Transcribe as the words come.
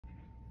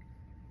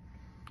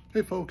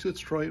Hey folks, it's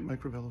Troy at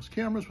Microvelos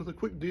Cameras with a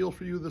quick deal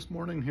for you this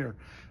morning here.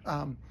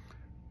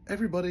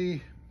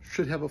 Everybody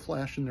should have a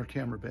flash in their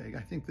camera bag. I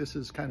think this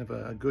is kind of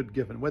a good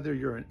given. Whether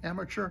you're an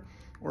amateur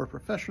or a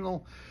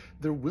professional,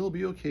 there will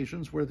be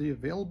occasions where the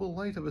available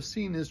light of a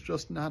scene is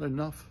just not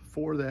enough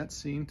for that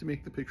scene to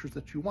make the pictures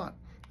that you want.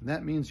 And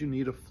that means you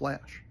need a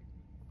flash.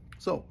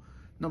 So,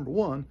 number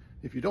one,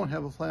 if you don't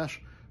have a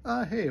flash,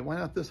 hey, why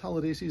not this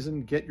holiday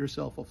season get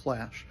yourself a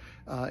flash?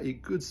 A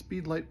good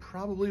speed light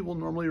probably will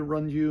normally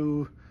run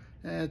you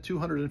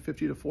 $250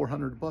 to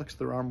 $400.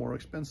 There are more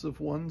expensive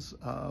ones,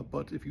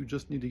 but if you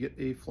just need to get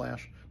a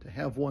flash to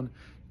have one,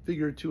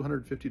 figure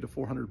 $250 to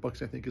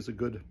 $400 I think is a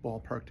good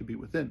ballpark to be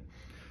within.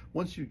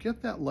 Once you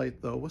get that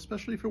light though,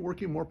 especially if you're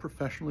working more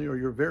professionally or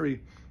you're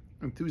very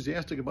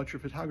enthusiastic about your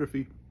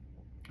photography,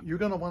 you're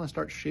going to want to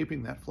start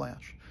shaping that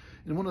flash.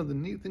 And one of the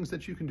neat things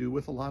that you can do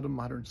with a lot of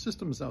modern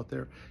systems out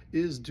there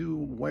is do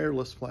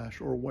wireless flash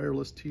or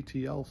wireless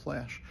TTL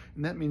flash.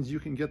 And that means you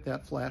can get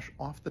that flash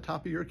off the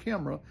top of your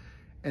camera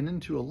and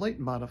into a light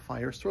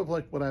modifier, sort of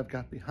like what I've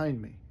got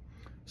behind me.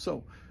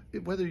 So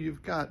whether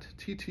you've got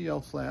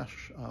TTL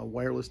flash,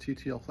 wireless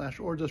TTL flash,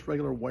 or just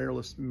regular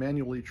wireless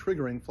manually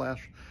triggering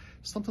flash,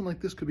 something like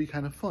this could be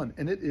kind of fun.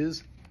 And it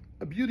is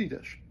a beauty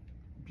dish.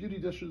 Beauty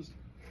dishes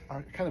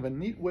are kind of a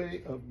neat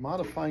way of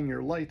modifying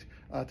your light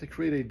to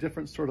create a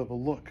different sort of a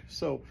look.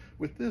 So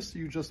with this,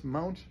 you just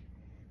mount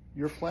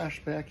your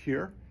flash back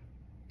here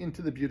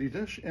into the beauty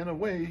dish, and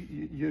away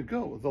you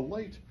go. The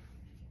light,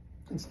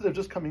 instead of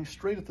just coming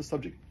straight at the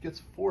subject,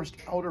 gets forced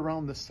out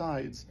around the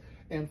sides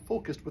and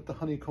focused with the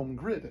honeycomb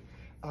grid.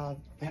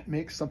 That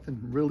makes something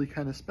really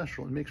kind of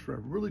special. It makes for a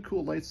really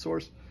cool light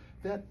source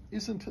that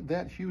isn't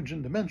that huge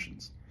in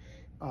dimensions.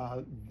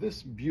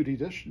 This beauty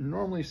dish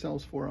normally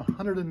sells for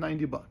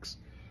 $190.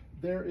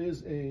 There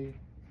is a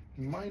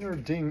minor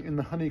ding in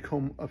the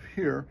honeycomb up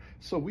here,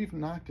 so we've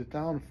knocked it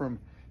down from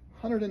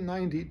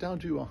 190 down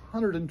to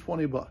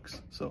 120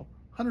 bucks. So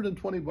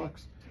 120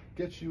 bucks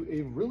gets you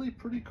a really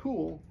pretty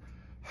cool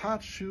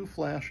hot shoe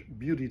flash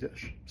beauty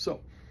dish.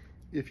 So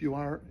if you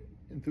are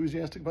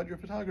enthusiastic about your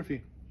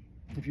photography,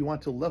 if you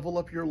want to level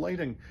up your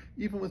lighting,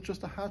 even with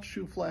just a hot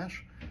shoe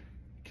flash,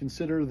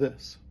 consider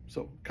this.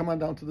 So come on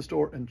down to the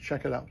store and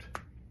check it out.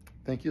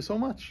 Thank you so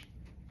much.